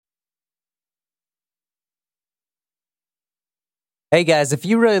Hey guys, if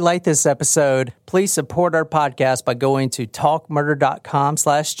you really like this episode, please support our podcast by going to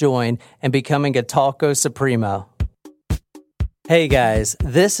talkmurder.com/join and becoming a Talko Supremo. Hey guys,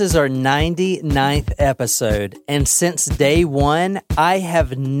 this is our 99th episode, and since day one, I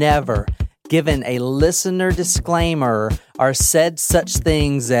have never given a listener disclaimer or said such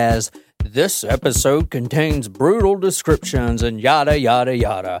things as, "This episode contains brutal descriptions and yada yada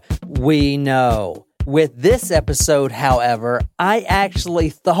yada." We know. With this episode, however, I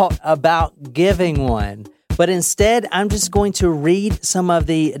actually thought about giving one, but instead I'm just going to read some of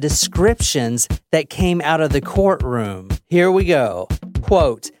the descriptions that came out of the courtroom. Here we go.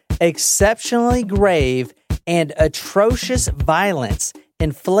 Quote, exceptionally grave and atrocious violence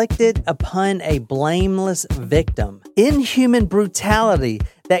inflicted upon a blameless victim. Inhuman brutality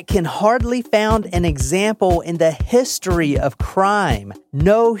that can hardly found an example in the history of crime.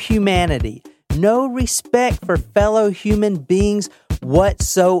 No humanity. No respect for fellow human beings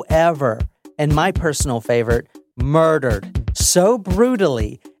whatsoever. And my personal favorite, murdered so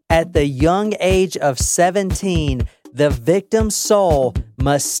brutally at the young age of 17, the victim's soul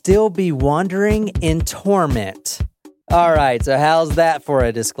must still be wandering in torment. All right, so how's that for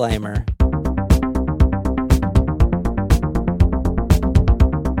a disclaimer?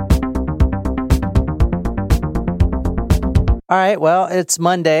 All right, well, it's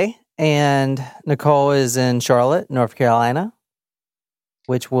Monday. And Nicole is in Charlotte, North Carolina,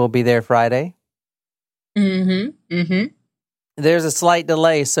 which will be there Friday. There's a slight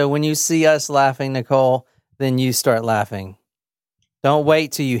delay, so when you see us laughing, Nicole, then you start laughing. Don't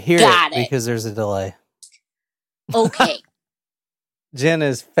wait till you hear it because there's a delay. Okay. Jen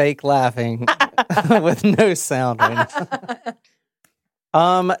is fake laughing with no sound right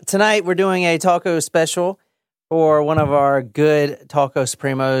now. Tonight we're doing a taco special for one of our good Talko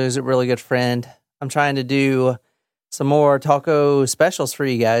Supremos, a really good friend. I'm trying to do some more taco specials for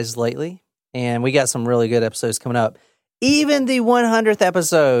you guys lately, and we got some really good episodes coming up. Even the 100th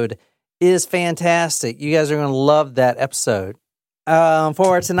episode is fantastic. You guys are going to love that episode.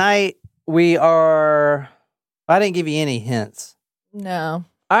 For tonight, I didn't give you any hints. No.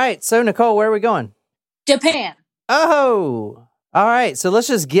 All right, so Nicole, where are we going? Japan. Oh, all right, so let's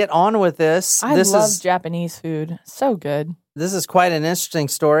just get on with this. I love Japanese food. So good. This is quite an interesting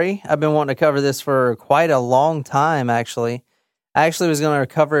story. I've been wanting to cover this for quite a long time, actually. I actually was going to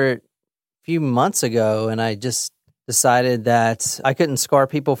cover it a few months ago, and I just decided that I couldn't scar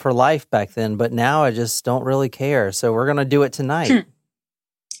people for life back then, but now I just don't really care. So we're going to do it tonight.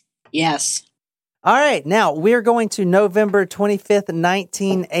 Yes. All right, now we're going to November 25th,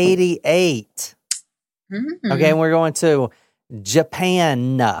 1988. Okay, and we're going to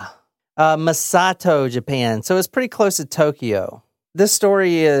Japan, Masato, Japan. So it's pretty close to Tokyo. This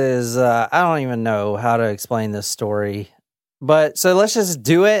story is, I don't even know how to explain this story. But so let's just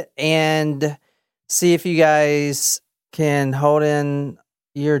do it and see if you guys can hold in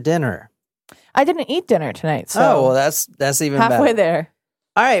your dinner. I didn't eat dinner tonight, so. Oh, well, that's even halfway better. there.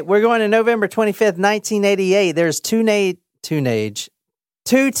 All right, we're going to November 25th, 1988. There's two teenage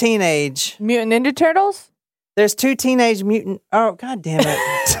Mutant Ninja Turtles? There's two teenage mutant. Oh, God damn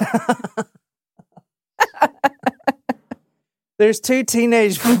it. There's two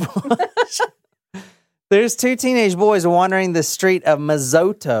teenage boys wandering the street of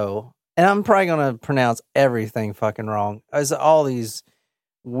Mazoto. And I'm probably going to pronounce everything fucking wrong. There's all these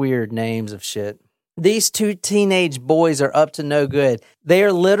weird names of shit. These two teenage boys are up to no good. They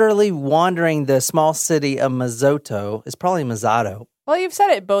are literally wandering the small city of Mazoto. It's probably Mazato. Well, you've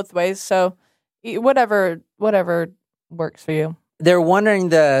said it both ways, so whatever works for you. They're wandering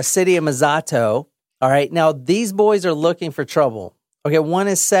the city of Mazato. All right. Now, these boys are looking for trouble. Okay. One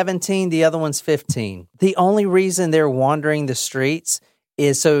is 17. The other one's 15. The only reason they're wandering the streets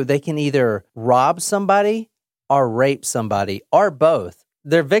is so they can either rob somebody or rape somebody or both.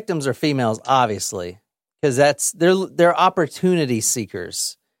 Their victims are females, obviously, because they're opportunity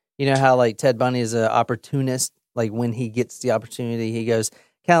seekers. You know how like Ted Bundy is an opportunist? Like when he gets the opportunity, he goes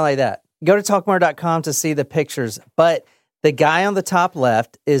kind of like that. Go to talkmore.com to see the pictures. But the guy on the top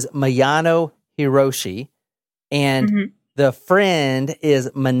left is Mayano Hiroshi, and the friend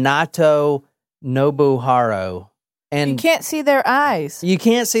is Minato Nobuharu. And you can't see their eyes. You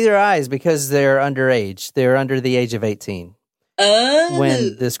can't see their eyes because they're underage. They're under the age of 18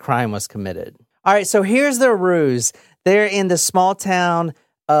 when this crime was committed. All right, so here's their ruse. They're in the small town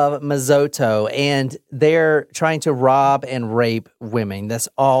of Mazoto, and they're trying to rob and rape women. That's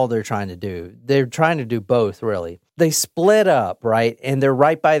all they're trying to do. They're trying to do both, really. They split up, right? And they're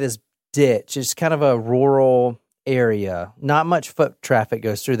right by this ditch. It's kind of a rural area. Not much foot traffic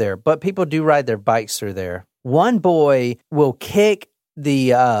goes through there, but people do ride their bikes through there. one boy will kick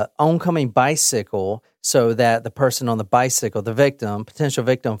the oncoming bicycle so that the person on the bicycle, the victim, potential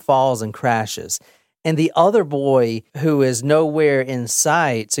victim, falls and crashes. And the other boy, who is nowhere in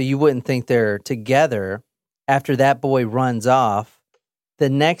sight, so you wouldn't think they're together, after that boy runs off, the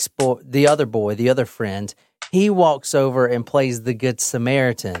next boy, the other friend, he walks over and plays the Good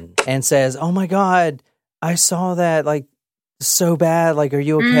Samaritan and says, "Oh my God, I saw that, like, so bad. Like, are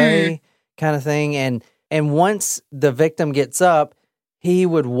you okay?" Kind of thing. And once the victim gets up, he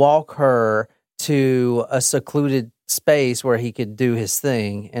would walk her to a secluded space where he could do his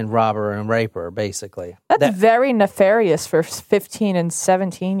thing and rob her and rape her, basically. That's very nefarious for 15 and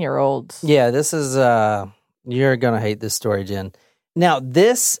 17-year-olds. Yeah, this is, you're going to hate this story, Jen. Now,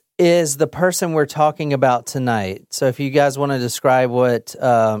 this is the person we're talking about tonight. So if you guys want to describe what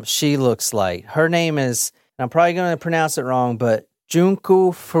she looks like, her name is, I'm probably going to pronounce it wrong, but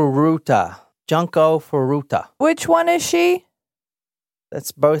Junko Furuta. Junko Furuta. Which one is she?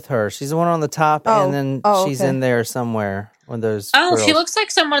 That's both her. She's the one on the top, and then she's in there somewhere. One of those. Oh, girls. she looks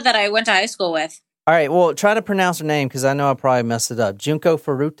like someone that I went to high school with. All right, well, try to pronounce her name because I know I probably messed it up. Junko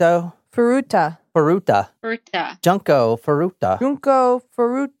Furuta. Furuta. Junko Furuta.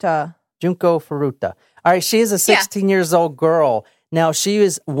 Junko Furuta. All right, she is a 16 years old girl. Now, she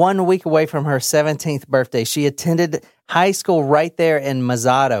is 1 week away from her 17th birthday. She attended high school right there in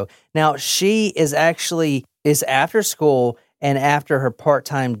Masato. Now, she is after school and after her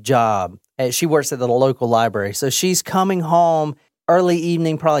part-time job. She works at the local library. So she's coming home early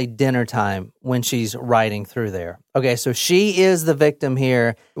evening, probably dinner time, when she's riding through there. Okay, so she is the victim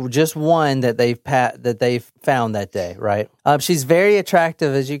here, just one that they've found that day, right? She's very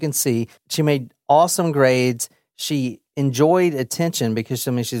attractive, as you can see. She made awesome grades. She enjoyed attention because,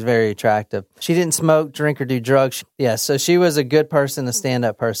 she's very attractive. She didn't smoke, drink, or do drugs. So she was a good person, a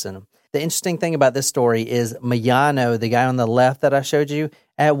stand-up person. The interesting thing about this story is Mayano, the guy on the left that I showed you,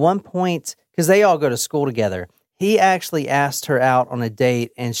 at one point, because they all go to school together, he actually asked her out on a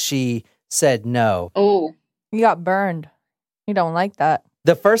date and she said no. Oh. You got burned. You don't like that.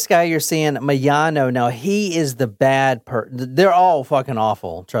 The first guy you're seeing, Mayano, now he is the bad person. They're all fucking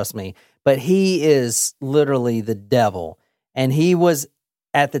awful, trust me. But he is literally the devil. And he was,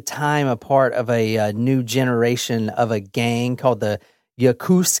 at the time, a part of a new generation of a gang called the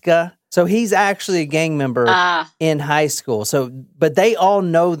Yakuza. So he's actually a gang member in high school. But they all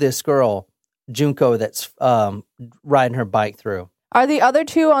know this girl, Junko, that's riding her bike through. Are the other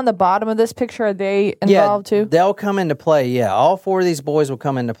two on the bottom of this picture, are they involved too? They'll come into play, yeah. All four of these boys will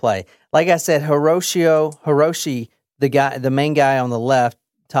come into play. Like I said, Hiroshi, the main guy on the left,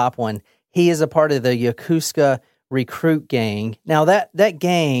 top one, he is a part of the Yakuza recruit gang. Now, that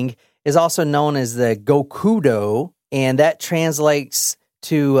gang is also known as the Gokudo, and that translates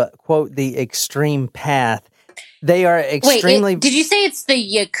to, quote, the extreme path. They are extremely... Wait, did you say it's the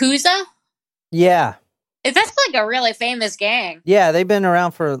Yakuza? Yeah. That's like a really famous gang. Yeah, they've been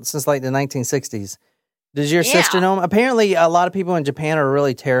around since like the 1960s. Does your sister know them? Apparently, a lot of people in Japan are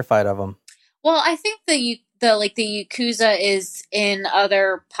really terrified of them. Well, I think the Yakuza is in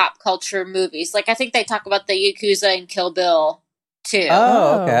other pop culture movies. Like, I think they talk about the Yakuza in Kill Bill, too.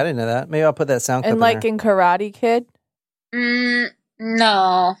 Oh, okay. I didn't know that. Maybe I'll put that sound clip in like in Karate Kid?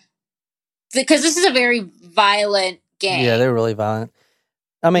 No. Because this is a very violent gang. Yeah, they're really violent.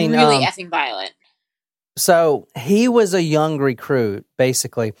 I mean, really effing violent. So he was a young recruit,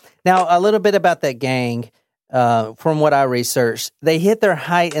 basically. Now, a little bit about that gang. From what I researched, they hit their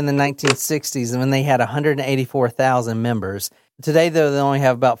height in the 1960s when they had 184,000 members. Today, though, they only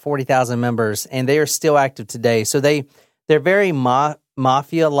have about 40,000 members, and they are still active today. So they're very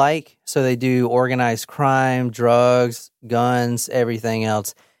mafia-like. So they do organized crime, drugs, guns, everything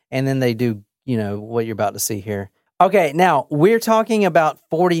else. And then they do, what you're about to see here. Okay, now, we're talking about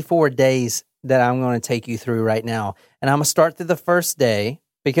 44 days that I'm going to take you through right now. And I'm going to start through the first day.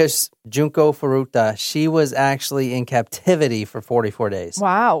 Because Junko Furuta, she was actually in captivity for 44 days.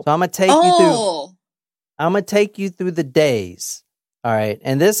 Wow. So I'm going to take you through. I'm going to take you through the days. All right.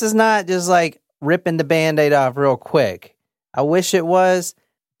 And this is not just like ripping the Band-Aid off real quick. I wish it was,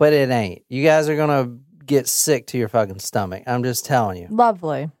 but it ain't. You guys are going to get sick to your fucking stomach. I'm just telling you.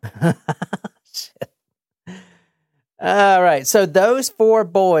 Lovely. Shit. All right. So those four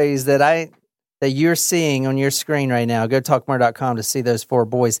boys that you're seeing on your screen right now, go to talkmore.com to see those four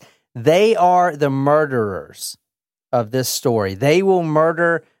boys. They are the murderers of this story. They will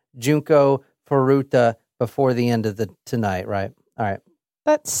murder Junko Furuta before the end of tonight, right? All right.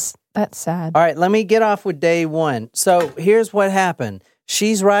 That's sad. All right, let me get off with day one. So here's what happened.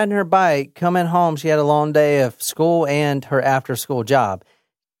 She's riding her bike, coming home. She had a long day of school and her after-school job.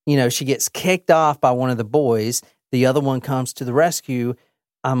 she gets kicked off by one of the boys. The other one comes to the rescue.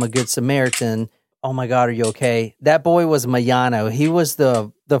 I'm a good Samaritan. Oh my God, are you okay? That boy was Mayano. He was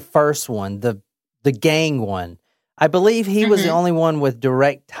the first one, the gang one. I believe he was the only one with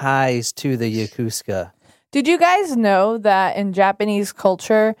direct ties to the Yakuza. Did you guys know that in Japanese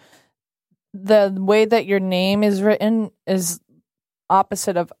culture, the way that your name is written is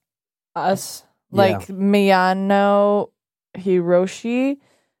opposite of us? Like Miyano Hiroshi,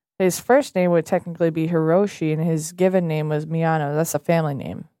 his first name would technically be Hiroshi, and his given name was Miyano. That's a family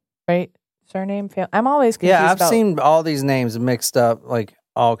name, right? Surname, I'm always confused. Yeah, I've seen all these names mixed up like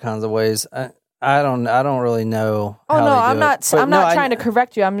all kinds of ways. I don't really know. Oh how no, they do I'm not. it. I'm not trying to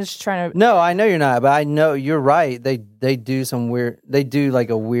correct you. I'm just trying to. No, I know you're not, but I know you're right. They do some weird. They do like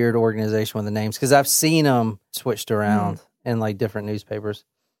a weird organization with the names because I've seen them switched around in like different newspapers.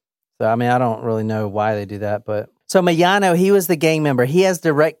 So I mean, I don't really know why they do that, but so Mayano, he was the gang member. He has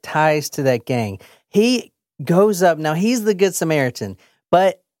direct ties to that gang. He goes up now. He's the Good Samaritan,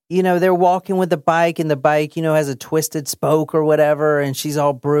 but. They're walking with the bike, and the bike, has a twisted spoke or whatever, and she's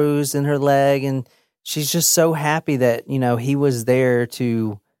all bruised in her leg, and she's just so happy that, he was there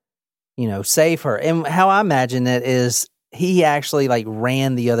to, save her. And how I imagine it is he actually, like,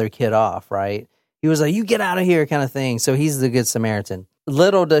 ran the other kid off, right? He was like, you get out of here kind of thing. So he's the Good Samaritan.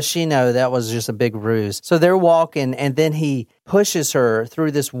 Little does she know that was just a big ruse. So they're walking, and then he pushes her through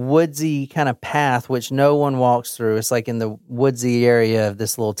this woodsy kind of path, which no one walks through. It's like in the woodsy area of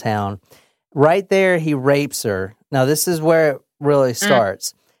this little town. Right there, he rapes her. Now, this is where it really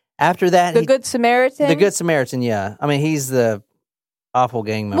starts. After that, the Good Samaritan? The Good Samaritan, yeah. I mean, he's the awful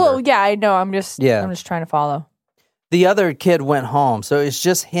gang member. Well, yeah, I know. I'm just trying to follow. The other kid went home, so it's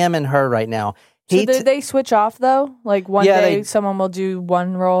just him and her right now. So did they switch off, though? Like, one day someone will do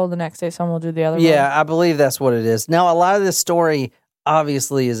one role, the next day someone will do the other role? Yeah, I believe that's what it is. Now, a lot of this story,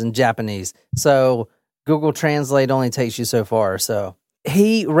 obviously, is in Japanese. So Google Translate only takes you so far. So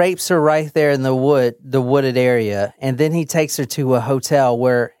he rapes her right there in the wooded area, and then he takes her to a hotel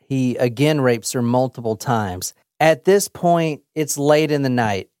where he again rapes her multiple times. At this point, it's late in the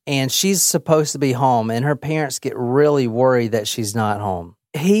night, and she's supposed to be home, and her parents get really worried that she's not home.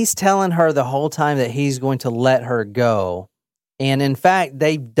 He's telling her the whole time that he's going to let her go. And in fact,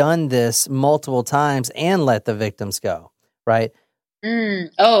 they've done this multiple times and let the victims go, right?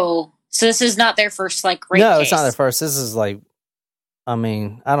 Oh, so this is not their first, like, rape No, case. it's not their first. This is like, I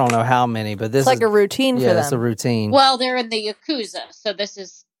mean, I don't know how many, but this it's like is a routine for them. Yeah, it's a routine. Well, they're in the Yakuza, so this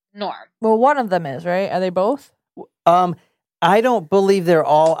is norm. Well, one of them is, right? Are they both? I don't believe they're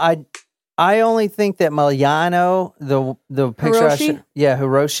all. I only think that Mayano, the picture Hiroshi?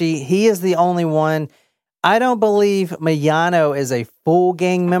 Hiroshi, he is the only one. I don't believe Mayano is a full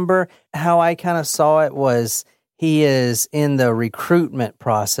gang member. How I kind of saw it was he is in the recruitment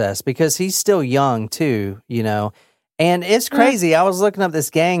process because he's still young too, And it's crazy. I was looking up this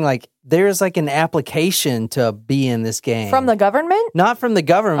gang, like there's like an application to be in this gang. From the government? Not from the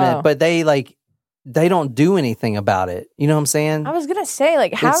government, but they don't do anything about it. You know what I'm saying? I was going to say,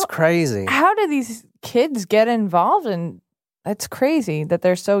 like, it's crazy. How do these kids get involved in? That's crazy that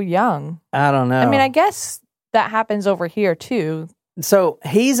they're so young. I don't know. I mean, I guess that happens over here too. So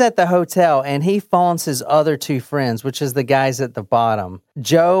he's at the hotel and he phones his other two friends, which is the guys at the bottom.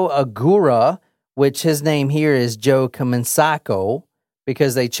 Joe Agura, which his name here is Joe Kamensako,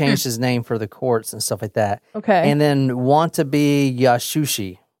 because they changed his name for the courts and stuff like that. Okay. And then Want to be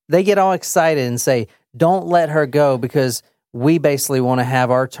Yasushi. They get all excited and say, don't let her go because we basically want to have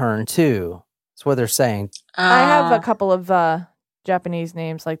our turn too. That's what they're saying. I have a couple of Japanese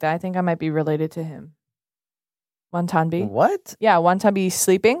names like that. I think I might be related to him. Wantanbi. What? Yeah, Wantanbi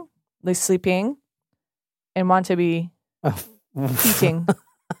sleeping, and Wantanbi eating.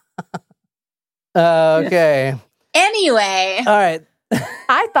 Okay. Anyway. All right.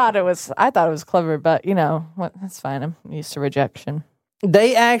 I thought it was clever, but that's fine. I'm used to rejection.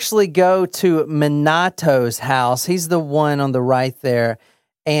 They actually go to Minato's house. He's the one on the right there.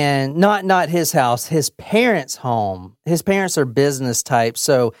 And not his house, his parents' home. His parents are business types,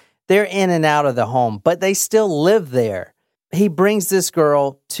 so they're in and out of the home, but they still live there. He brings this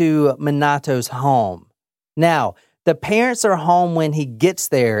girl to Minato's home. Now, the parents are home when he gets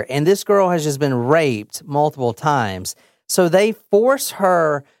there, and this girl has just been raped multiple times. So they force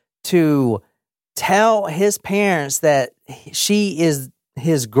her to tell his parents that she is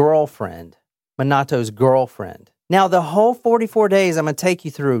his girlfriend, Minato's girlfriend. Now, the whole 44 days I'm going to take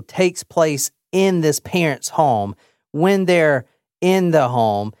you through takes place in this parent's home. When they're in the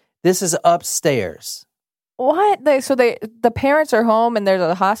home, this is upstairs. What? The parents are home and there's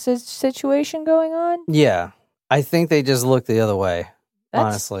a hostage situation going on? Yeah. I think they just look the other way.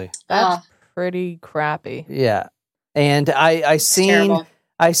 honestly. That's pretty crappy. Yeah. And I seen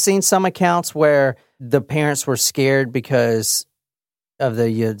some accounts where the parents were scared because of the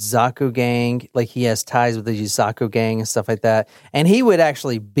Yusaku gang. Like, he has ties with the Yusaku gang and stuff like that. And he would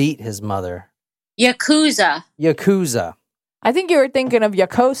actually beat his mother. Yakuza. I think you were thinking of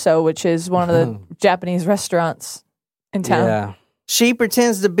Yakoso, which is one of the Japanese restaurants in town. Yeah. She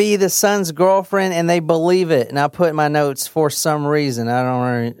pretends to be the son's girlfriend, and they believe it. And I put in my notes, for some reason.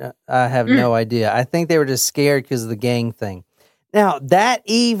 I have no idea. I think they were just scared because of the gang thing. Now, that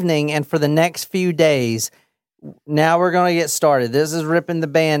evening and for the next few days, now we're going to get started. This is ripping the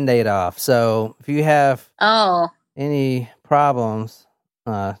Band-Aid off. So if you have any problems,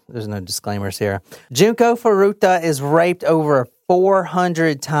 there's no disclaimers here. Junko Furuta is raped over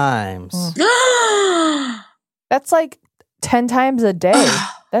 400 times. That's like 10 times a day.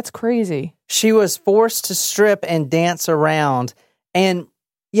 That's crazy. She was forced to strip and dance around. And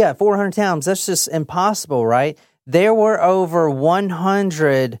 400 times, that's just impossible, right? There were over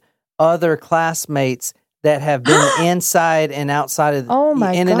 100 other classmates that have been inside and outside of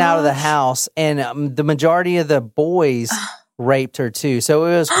and out of the house. And the majority of the boys raped her too. So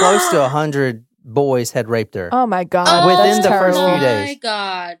it was close to 100 boys had raped her. Oh my God. Within the first few days. Oh my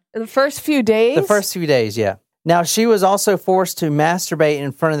God. The first few days? The first few days, yeah. Now, she was also forced to masturbate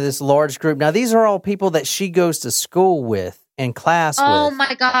in front of this large group. Now, these are all people that she goes to school with and class with. Oh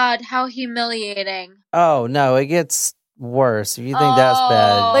my God, how humiliating. Oh, no, it gets worse. If you think that's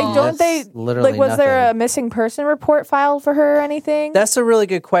bad. Like, don't they, literally was there a missing person report filed for her or anything? That's a really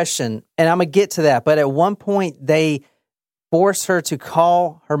good question, and I'm going to get to that. But at one point, they forced her to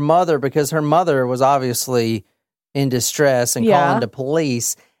call her mother because her mother was obviously in distress and calling the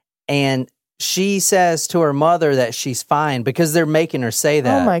police. And she says to her mother that she's fine because they're making her say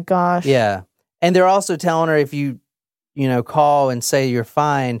that. Oh my gosh. Yeah. And they're also telling her if you call and say you're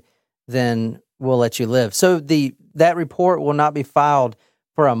fine, then we'll let you live. So that report will not be filed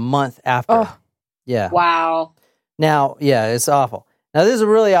for a month after. Oh. Yeah. Wow. Now, it's awful. Now, this is a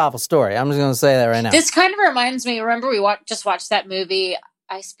really awful story. I'm just going to say that right now. This kind of reminds me, remember we just watched that movie,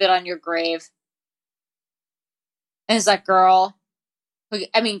 I Spit on Your Grave? And it's that girl who,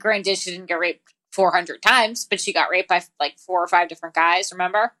 granted, she didn't get raped 400 times, but she got raped by like 4 or 5 different guys,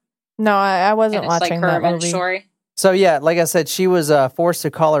 remember? No, I wasn't watching that movie. Story. So, like I said, she was forced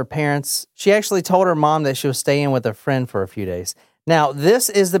to call her parents. She actually told her mom that she was staying with a friend for a few days. Now, this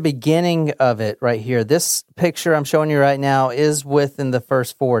is the beginning of it right here. This picture I'm showing you right now is within the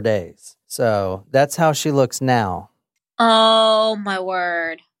first 4 days. So, that's how she looks now. Oh, my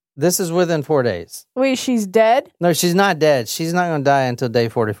word. This is within 4 days. Wait, she's dead? No, she's not dead. She's not going to die until day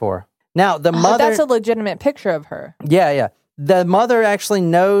 44. Now, the mother... That's a legitimate picture of her. Yeah. The mother actually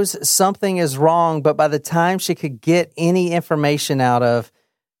knows something is wrong, but by the time she could get any information out of,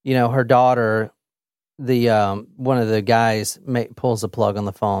 her daughter, one of the guys pulls the plug on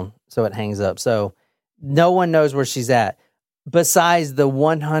the phone, so it hangs up. So no one knows where she's at, besides the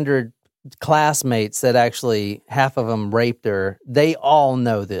 100 classmates that actually, half of them raped her. They all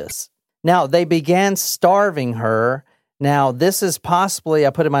know this. Now, they began starving her. Now, this is possibly,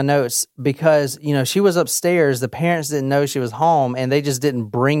 I put in my notes, because, she was upstairs. The parents didn't know she was home, and they just didn't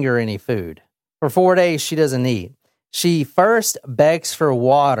bring her any food. For 4 days, she doesn't eat. She first begs for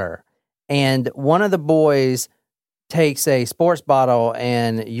water, and one of the boys takes a sports bottle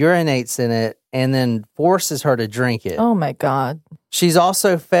and urinates in it, and then forces her to drink it. Oh, my God. She's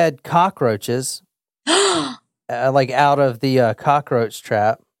also fed cockroaches, like out of the cockroach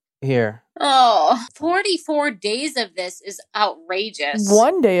trap. Here. Oh, 44 days of this is outrageous.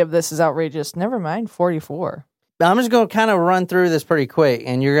 1 day of this is outrageous. Never mind 44. I'm just going to kind of run through this pretty quick,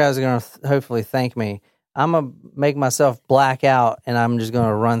 and you guys are going to hopefully thank me. I'm going to make myself black out, and I'm just going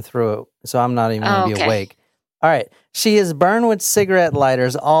to run through it, so I'm not even going to be awake. All right. She is burned with cigarette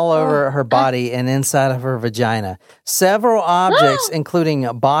lighters all over her body and inside of her vagina. Several objects, including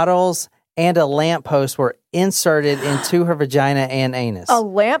bottles and a lamppost, were inserted into her vagina and anus. A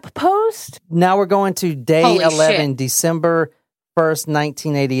lamppost? Now we're going to day 11, December 1st,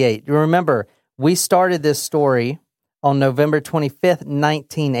 1988. You remember, we started this story on November 25th,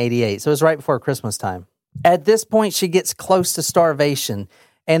 1988. So it was right before Christmas time. At this point, she gets close to starvation,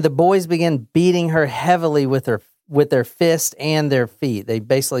 and the boys begin beating her heavily with their fists and their feet. They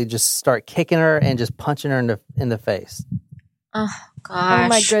basically just start kicking her and just punching her in the face. Oh, gosh. Oh,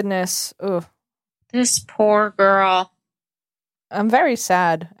 my goodness. Ooh. This poor girl. I'm very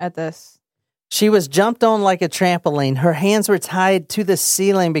sad at this. She was jumped on like a trampoline. Her hands were tied to the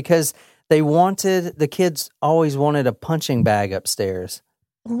ceiling because the kids always wanted a punching bag upstairs.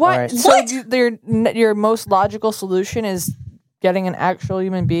 What? Right. So your most logical solution is getting an actual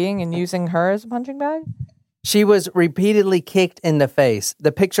human being and using her as a punching bag? She was repeatedly kicked in the face.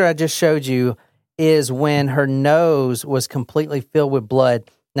 The picture I just showed you is when her nose was completely filled with blood.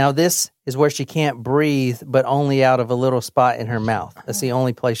 Now, this is where she can't breathe, but only out of a little spot in her mouth. That's the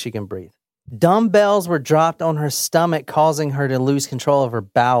only place she can breathe. Dumbbells were dropped on her stomach, causing her to lose control of her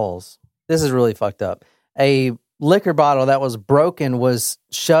bowels. This is really fucked up. A liquor bottle that was broken was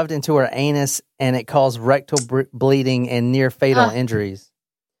shoved into her anus, and it caused rectal bleeding and near fatal injuries.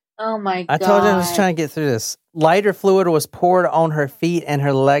 Oh my God. I told you I was trying to get through this. Lighter fluid was poured on her feet, and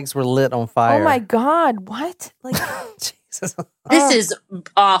her legs were lit on fire. Oh my God! What? Like, Jesus. This is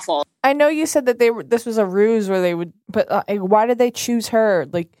awful. I know you said that this was a ruse where they would, but why did they choose her?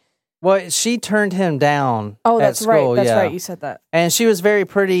 Like, well, she turned him down. Oh, that's at school, right. That's yeah. right. You said that. And she was very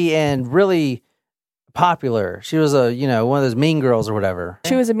pretty and really popular. She was one of those mean girls or whatever.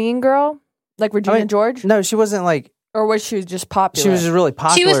 She was a mean girl, like Regina George, No, she wasn't like. or was she just popular? She was just really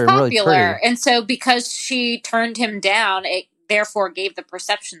popular. She was and really popular, pretty. and so because she turned him down, it therefore gave the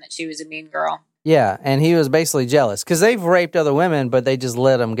perception that she was a mean girl. Yeah, and he was basically jealous because they've raped other women, but they just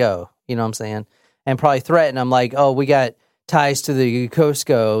let them go. You know what I'm saying? And probably threatened them like, "Oh, we got ties to the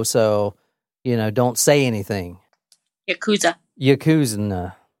Costco, so don't say anything." Yakuza.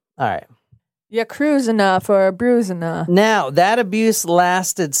 Yakuza. All right. You cruise enough or a bruise enough. Now, that abuse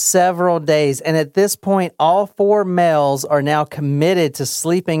lasted several days, and at this point, all 4 males are now committed to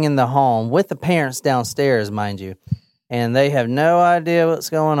sleeping in the home with the parents downstairs, mind you. And they have no idea what's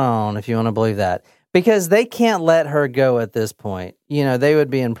going on, if you want to believe that. Because they can't let her go at this point. They would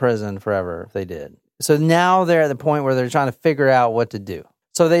be in prison forever if they did. So now they're at the point where they're trying to figure out what to do.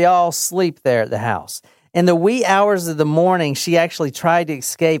 So they all sleep there at the house. In the wee hours of the morning, she actually tried to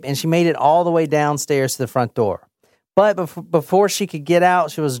escape, and she made it all the way downstairs to the front door. But before she could get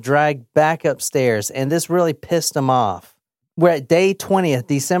out, she was dragged back upstairs, and this really pissed them off. We're at day 20th,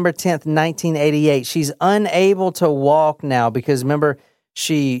 December 10th, 1988. She's unable to walk now because, remember,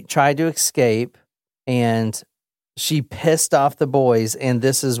 she tried to escape, and she pissed off the boys, and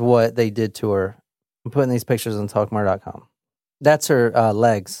this is what they did to her. I'm putting these pictures on talkmore.com. That's her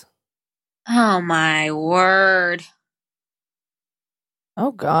legs. Oh my word.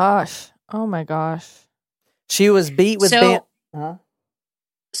 Oh gosh. Oh my gosh. She was beat with Go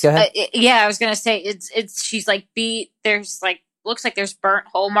ahead. Yeah, I was gonna say it's she's like beat. There's like looks like there's burnt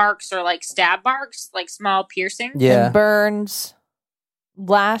hole marks or like stab marks, like small piercings. Yeah. And burns,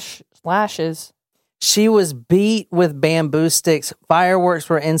 lashes. She was beat with bamboo sticks. Fireworks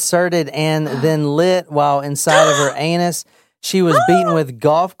were inserted and then lit while inside of her anus. She was beaten with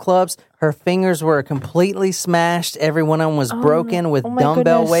golf clubs. Her fingers were completely smashed. Every one of them was broken with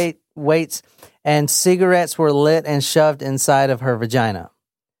dumbbell weights, and cigarettes were lit and shoved inside of her vagina.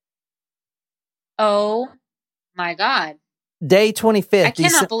 Oh my God. Day 25th. I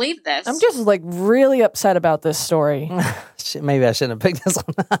cannot believe this. I'm just like really upset about this story. Shit, maybe I shouldn't have picked this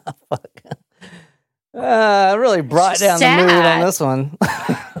one. Fuck. I really brought down the mood on this one.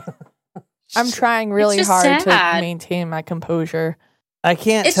 I'm trying really hard sad. to maintain my composure. I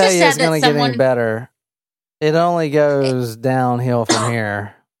can't It's tell just you sad it's going to that get any better. It only goes downhill from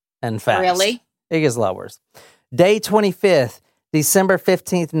here and fast. Really? It gets a lot worse. Day 25th, December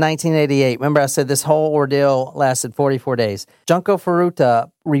 15th, 1988. Remember I said this whole ordeal lasted 44 days. Junko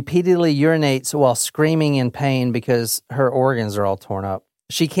Furuta repeatedly urinates while screaming in pain because her organs are all torn up.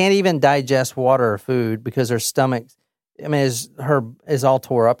 She can't even digest water or food because her stomach, is all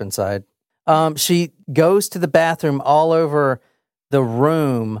tore up inside. She goes to the bathroom all over the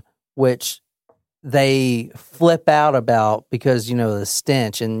room, which they flip out about because, the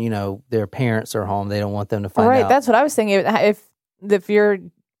stench and, their parents are home. They don't want them to find out. Right, that's what I was thinking. If you're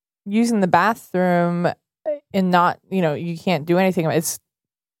using the bathroom and not, you can't do anything, it's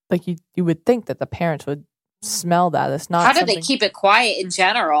like you would think that the parents would smell that. It's not. How do they keep it quiet in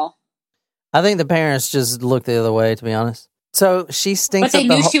general? I think the parents just look the other way, to be honest. So she stinks. But they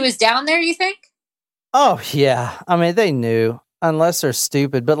knew she was down there, you think? Oh, yeah. They knew, unless they're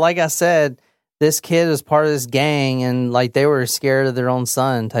stupid. But like I said, this kid was part of this gang, and like they were scared of their own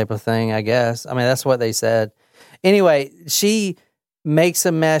son type of thing, I guess. That's what they said. Anyway, she makes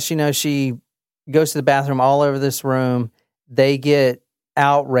a mess. She goes to the bathroom all over this room. They get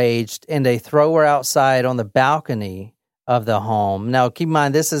outraged, and they throw her outside on the balcony of the home. Now, keep in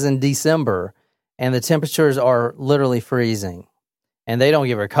mind, this is in December, and the temperatures are literally freezing. And they don't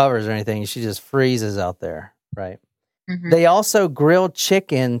give her covers or anything. She just freezes out there, right? Mm-hmm. They also grilled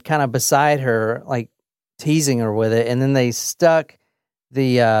chicken kind of beside her, like teasing her with it. And then they stuck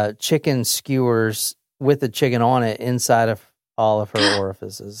the chicken skewers with the chicken on it inside of all of her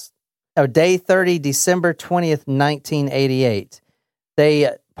orifices. day 30, December 20th, 1988. They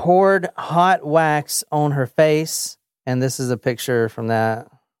poured hot wax on her face, and this is a picture from that.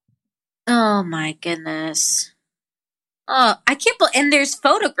 Oh my goodness. Oh, I can't believe, and there's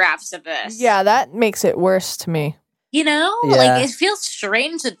photographs of this. Yeah, that makes it worse to me. You know, Yeah. like it feels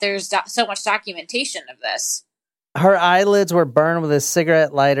strange that there's so much documentation of this. Her eyelids were burned with a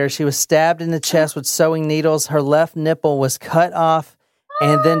cigarette lighter. She was stabbed in the chest with sewing needles. Her left nipple was cut off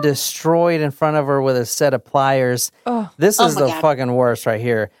and then destroyed in front of her with a set of pliers. Oh, This Oh is my the God. fucking worst right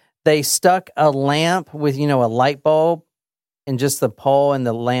here. They stuck a lamp with, a light bulb and just the pole and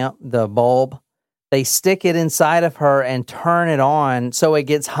the bulb. They stick it inside of her and turn it on so it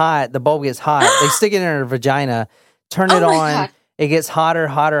gets hot. The bulb gets hot. They stick it in her vagina, turn it Oh my on. God. It gets hotter,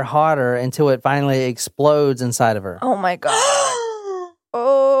 hotter, hotter until it finally explodes inside of her. oh my God.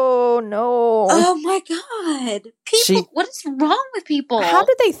 Oh, no. Oh my God. People, what is wrong with people? How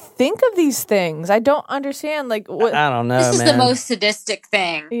did they think of these things? I don't understand. Like, what? I don't know, This is man. the most sadistic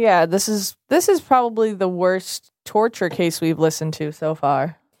thing. Yeah, this is probably the worst torture case we've listened to so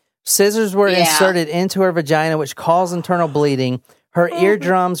far. Scissors were Yeah. inserted into her vagina, which caused internal bleeding. Her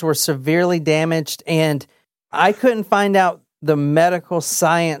eardrums were severely damaged, and I couldn't find out the medical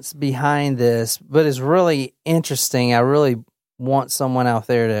science behind this, but it's really interesting. I really want someone out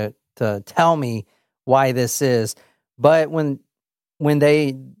there to tell me why this is. But when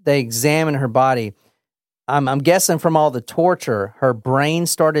they examined her body, I'm guessing from all the torture, her brain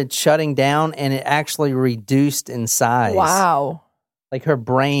started shutting down, and it actually reduced in size. Wow. Like her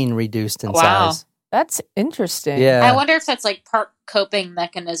brain reduced in Wow. size. That's interesting. Yeah. I wonder if that's like part coping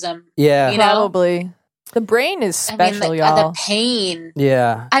mechanism. Yeah. You know? Probably. The brain is special, I mean, y'all. the pain.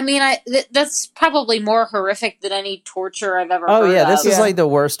 Yeah. I mean, that's probably more horrific than any torture I've ever Oh heard yeah, of. this is Yeah. like the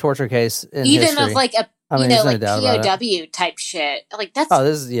worst torture case in Even history. of like I mean, there's no doubt about POW type shit. Like that's Oh,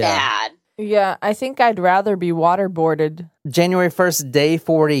 this is bad. Yeah, I think I'd rather be waterboarded. January 1st, day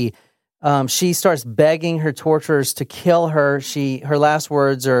 40. She starts begging her torturers to kill her. Her last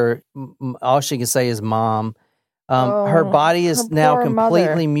words are all she can say is "mom." Her body is her now poor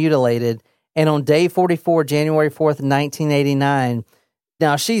completely mother. mutilated. And on day 44, January 4th, 1989,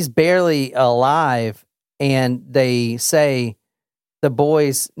 now she's barely alive, and they say the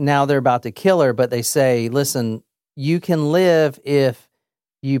boys, now they're about to kill her, but they say, listen, you can live if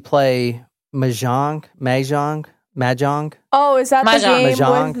you play Mahjong. Oh, is that the Mahjong. game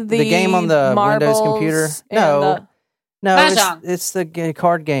Mahjong? with The game on the Windows marbles computer? and No. the- No, Mahjong. it's the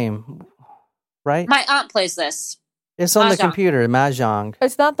card game, right? My aunt plays this. It's on the Mahjong. computer, Mahjong.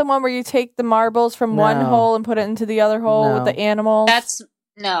 It's not the one where you take the marbles from one No. hole and put it into the other hole No. with the animals. That's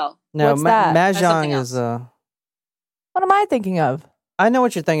no. No, What's that? That's Mahjong something is What am I thinking of? I know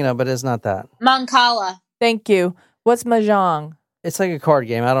what you're thinking of, but it's not that. Mancala. Thank you. What's mahjong? It's like a card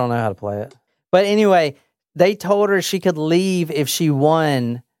game. I don't know how to play it. But anyway, they told her she could leave if she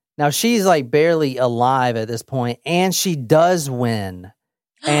won. Now she's like barely alive at this point, and she does win.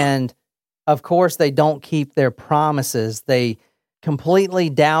 And of course, they don't keep their promises. They completely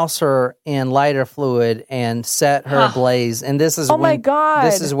douse her in lighter fluid and set her ablaze. And this is Oh my God.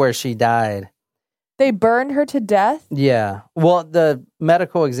 this is where she died. They burned her to death? Yeah. Well, the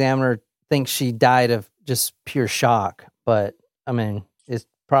medical examiner thinks she died of just pure shock, but I mean, it's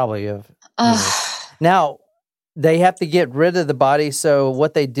probably of. Now, they have to get rid of the body, so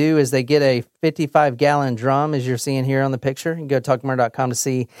what they do is they get a 55-gallon drum, as you're seeing here on the picture. You can go to talkmurder.com to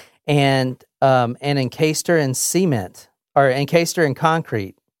see, and encased her in cement, or encased her in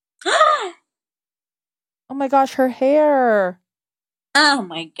concrete. Oh my gosh, her hair. Oh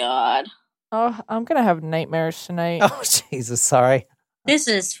my God. Oh, I'm going to have nightmares tonight. Oh, Jesus, sorry. This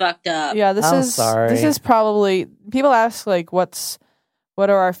is fucked up. Yeah, this I'm is sorry. This is probably people ask like what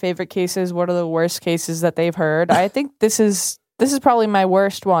are our favorite cases? What are the worst cases that they've heard? I think this is probably my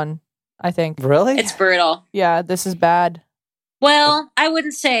worst one, I think. Really? It's brutal. Yeah, this is bad. Well, I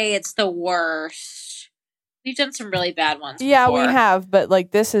wouldn't say it's the worst. We've done some really bad ones. Yeah, before. we have, but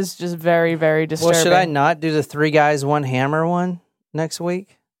like this is just very, very disturbing. Well, should I not do the 3 guys, 1 hammer one next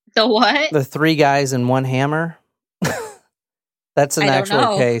week? The what? The 3 guys and 1 hammer? That's an I don't actual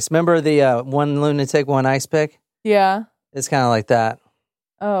know. case. Remember the 1 lunatic, 1 ice pick? Yeah. It's kind of like that.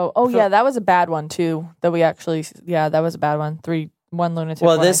 Oh yeah, that was a bad one too. That we actually, yeah, that was a bad one. 1 lunatic.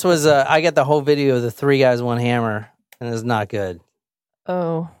 Well, one this I- was, I got the whole video of the 3 guys, 1 hammer, and it's not good.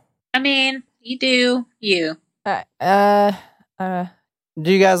 Oh. I mean, you do you. Do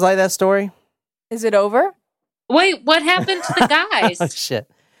you guys like that story? Is it over? Wait, what happened to the Oh, guys? shit.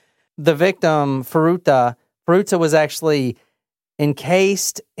 The victim, Faruta was actually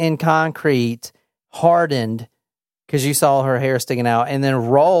encased in concrete, hardened, because you saw her hair sticking out, and then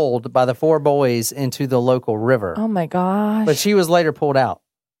rolled by the 4 boys into the local river. Oh my gosh. But she was later pulled out.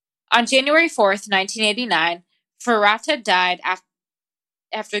 On January 4th, 1989, Ferrata died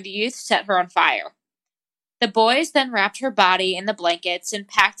after the youth set her on fire. The boys then wrapped her body in the blankets and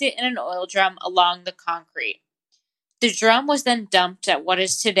packed it in an oil drum along the concrete. The drum was then dumped at what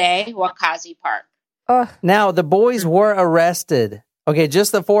is today Wakazi Park. Now, the boys were arrested. Okay,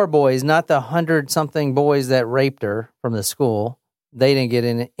 just the 4 boys, not the 100-something boys that raped her from the school. They didn't get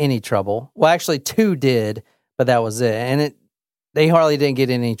in any trouble. Well, actually, 2 did, but that was it. And they hardly didn't get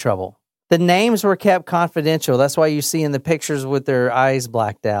in any trouble. The names were kept confidential. That's why you see in the pictures with their eyes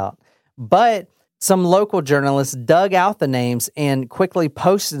blacked out. But some local journalists dug out the names and quickly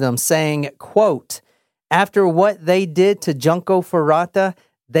posted them saying, quote, after what they did to Junko Ferrata,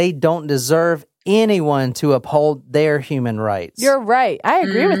 they don't deserve anyone to uphold their human rights. You're right. I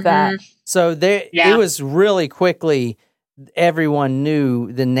agree with that. So it was really quickly, everyone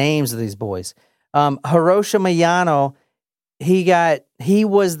knew the names of these boys. Hiroshi Miyano, he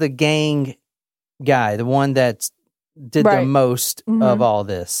was the gang guy, the one that did the most of all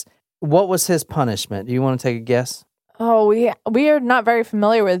this. What was his punishment? Do you want to take a guess? Oh, we are not very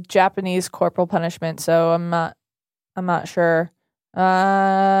familiar with Japanese corporal punishment, so I'm not sure.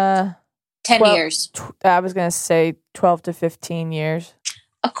 10 years. I was going to say 12 to 15 years.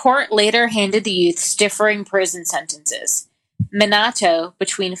 A court later handed the youths differing prison sentences. Minato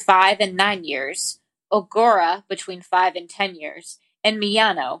between 5 and 9 years, Ogura between 5 and 10 years, and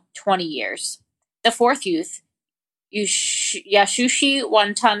Miyano 20 years. The 4th youth, Yasushi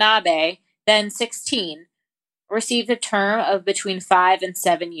Watanabe, then 16, received a term of between 5 and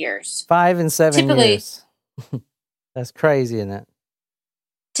 7 years. 5 and 7 years. That's crazy, isn't it?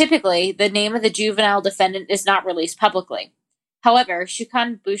 Typically, the name of the juvenile defendant is not released publicly. However,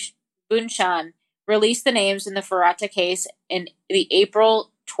 Shukan Bunshan released the names in the Ferrata case in the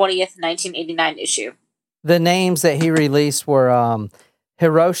April 20th, 1989 issue. The names that he released were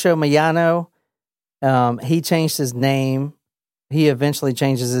Hiroshi Miyano. He changed his name. He eventually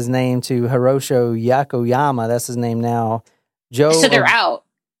changes his name to Hiroshi Yokoyama. That's his name now. So they're out.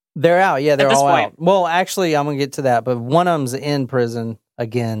 They're out. Yeah, they're all out. Well, actually, I'm going to get to that, but one of them's in prison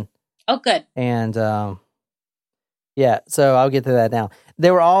again. Oh, good. And yeah, so I'll get to that now.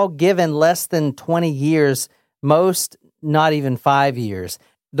 They were all given less than 20 years, most not even 5 years.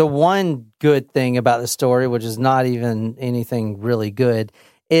 The one good thing about the story, which is not even anything really good,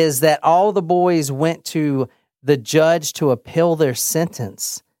 is that all the boys went to the judge to appeal their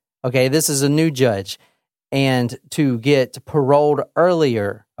sentence. Okay, this is a new judge. And to get paroled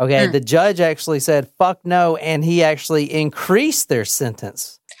earlier. Okay, the judge actually said, fuck no, and he actually increased their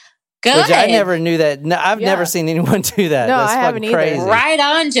sentence. Good. Which I never knew that. No, I've never seen anyone do that. No, That's I haven't crazy. either. Right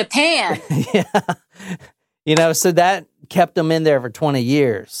on, Japan. Yeah. So that kept them in there for 20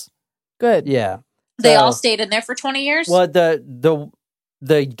 years. Good. Yeah. They all stayed in there for 20 years? Well, the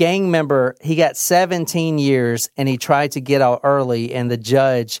gang member, he got 17 years, and he tried to get out early, and the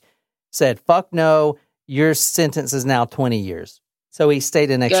judge said, fuck no, your sentence is now 20 years. So he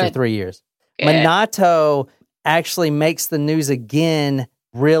stayed an extra 3 years. Good. Minato actually makes the news again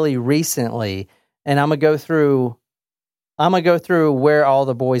really recently, and I'm gonna go through where all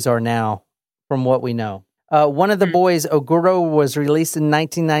the boys are now from what we know. One of the boys, Ogura, was released in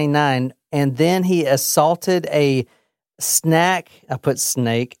 1999, and then he assaulted a snack hostess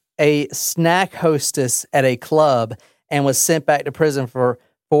at a club and was sent back to prison for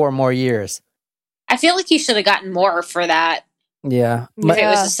 4 more years. I feel like he should have gotten more for that. Yeah. If it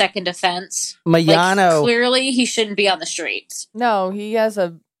was a second offense. Miyano. Clearly, he shouldn't be on the streets. No, he has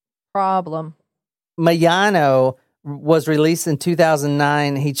a problem. Miyano was released in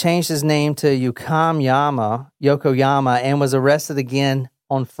 2009. He changed his name to Yokoyama, and was arrested again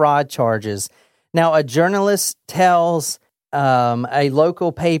on fraud charges. Now, a journalist tells a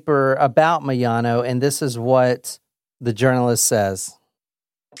local paper about Miyano, and this is what the journalist says.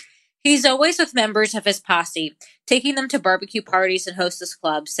 He's always with members of his posse, taking them to barbecue parties and hostess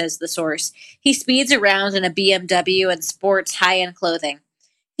clubs, says the source. He speeds around in a BMW and sports high-end clothing.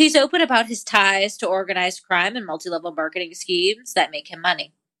 He's open about his ties to organized crime and multi-level marketing schemes that make him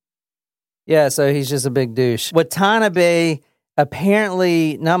money. Yeah, so he's just a big douche. Watanabe,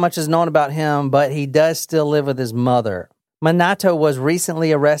 apparently not much is known about him, but he does still live with his mother. Minato was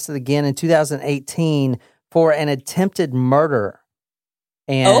recently arrested again in 2018 for an attempted murder.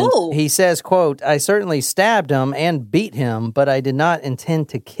 And he says, quote, I certainly stabbed him and beat him, but I did not intend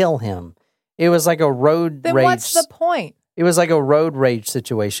to kill him. It was like a road rage. Then what's the point? It was like a road rage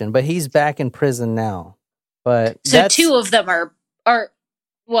situation, but he's back in prison now. But so 2 of them are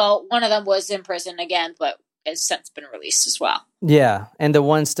well, one of them was in prison again, but has since been released as well. Yeah, and the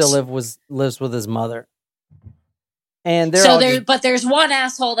one still lives with his mother. And but there's one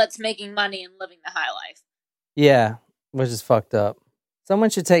asshole that's making money and living the high life. Yeah, which is fucked up. Someone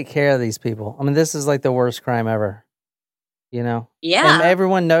should take care of these people. I mean, this is like the worst crime ever. You know? Yeah. And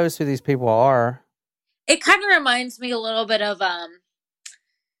everyone knows who these people are. It kind of reminds me a little bit of that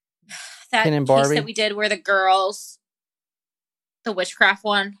Ken and case Barbie? that we did where the girls, the witchcraft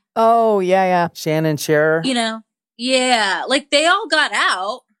one. Oh, yeah. Shannon Scherer. You know? Yeah. Like, they all got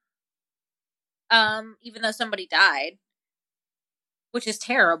out. Even though somebody died. Which is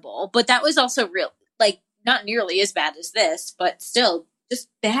terrible. But that was also real, like, not nearly as bad as this, but still just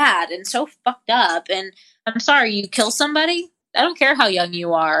bad and so fucked up. And I'm sorry, you kill somebody? I don't care how young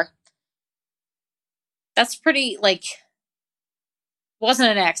you are. That's pretty, like,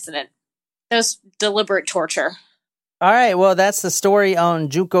 wasn't an accident. That was deliberate torture. All right, well, that's the story on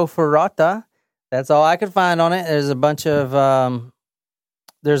Junko Furuta. That's all I could find on it. There's a bunch of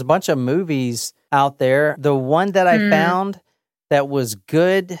movies out there. The one that I found that was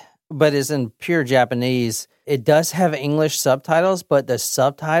good, but is in pure Japanese, it does have English subtitles, but the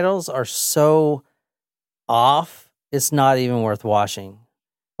subtitles are so off, it's not even worth watching.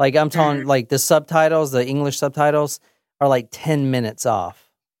 Like, I'm telling, like, the English subtitles are like 10 minutes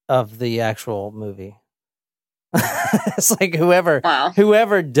off of the actual movie. It's like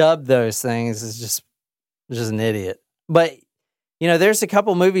whoever dubbed those things is just an idiot. But, you know, there's a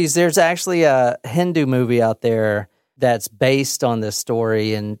couple movies. There's actually a Hindu movie out there that's based on this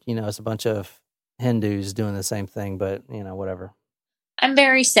story, and, you know, it's a bunch of Hindus doing the same thing, but, you know, whatever. I'm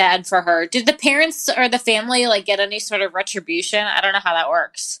very sad for her. Did the parents or the family, like, get any sort of retribution? I don't know how that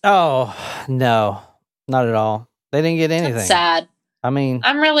works. Oh, no, not at all. They didn't get anything. That's sad. I mean,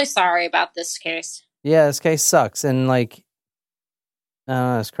 I'm really sorry about this case. Yeah, this case sucks, and, like, I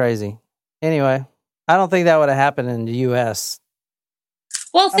don't know, it's crazy. Anyway, I don't think that would have happened in the U.S.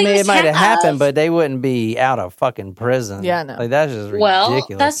 Well, I mean, it might have happened, but they wouldn't be out of fucking prison. Yeah, no. Like, that's just ridiculous. Well,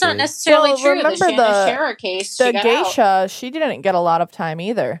 that's not necessarily true. Remember the Scherer case, the geisha, she didn't get a lot of time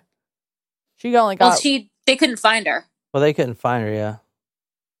either. She only got... Well, they couldn't find her. Well, they couldn't find her, yeah.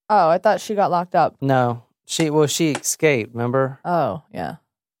 Oh, I thought she got locked up. No. She escaped, remember? Oh, yeah.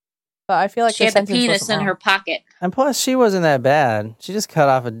 But I feel like she had the penis in her pocket. And plus, she wasn't that bad. She just cut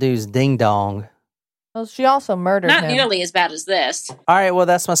off a dude's ding-dong. Well, she also murdered him. Not nearly as bad as this. All right, well,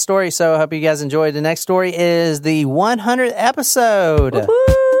 that's my story, so I hope you guys enjoyed. The next story is the 100th episode.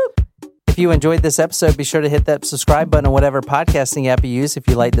 Woo-hoo! If you enjoyed this episode, be sure to hit that subscribe button on whatever podcasting app you use. If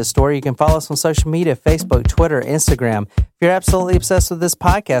you like this story, you can follow us on social media, Facebook, Twitter, Instagram. If you're absolutely obsessed with this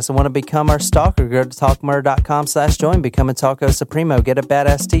podcast and want to become our stalker, go to talkmurder.com/join, become a Taco Supremo, get a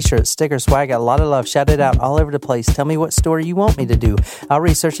badass t-shirt, sticker, swag, a lot of love, shout it out all over the place. Tell me what story you want me to do. I'll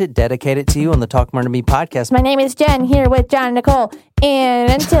research it, dedicate it to you on the Talk Murder Me podcast. My name is Jen, here with John and Nicole.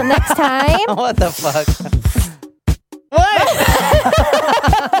 And until next time... What the fuck? What?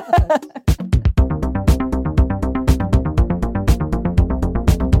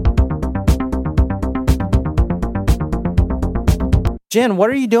 Jen, what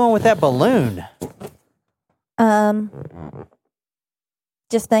are you doing with that balloon?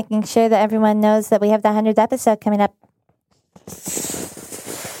 Just making sure that everyone knows that we have the 100th episode coming up.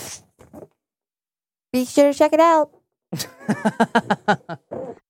 Be sure to check it out.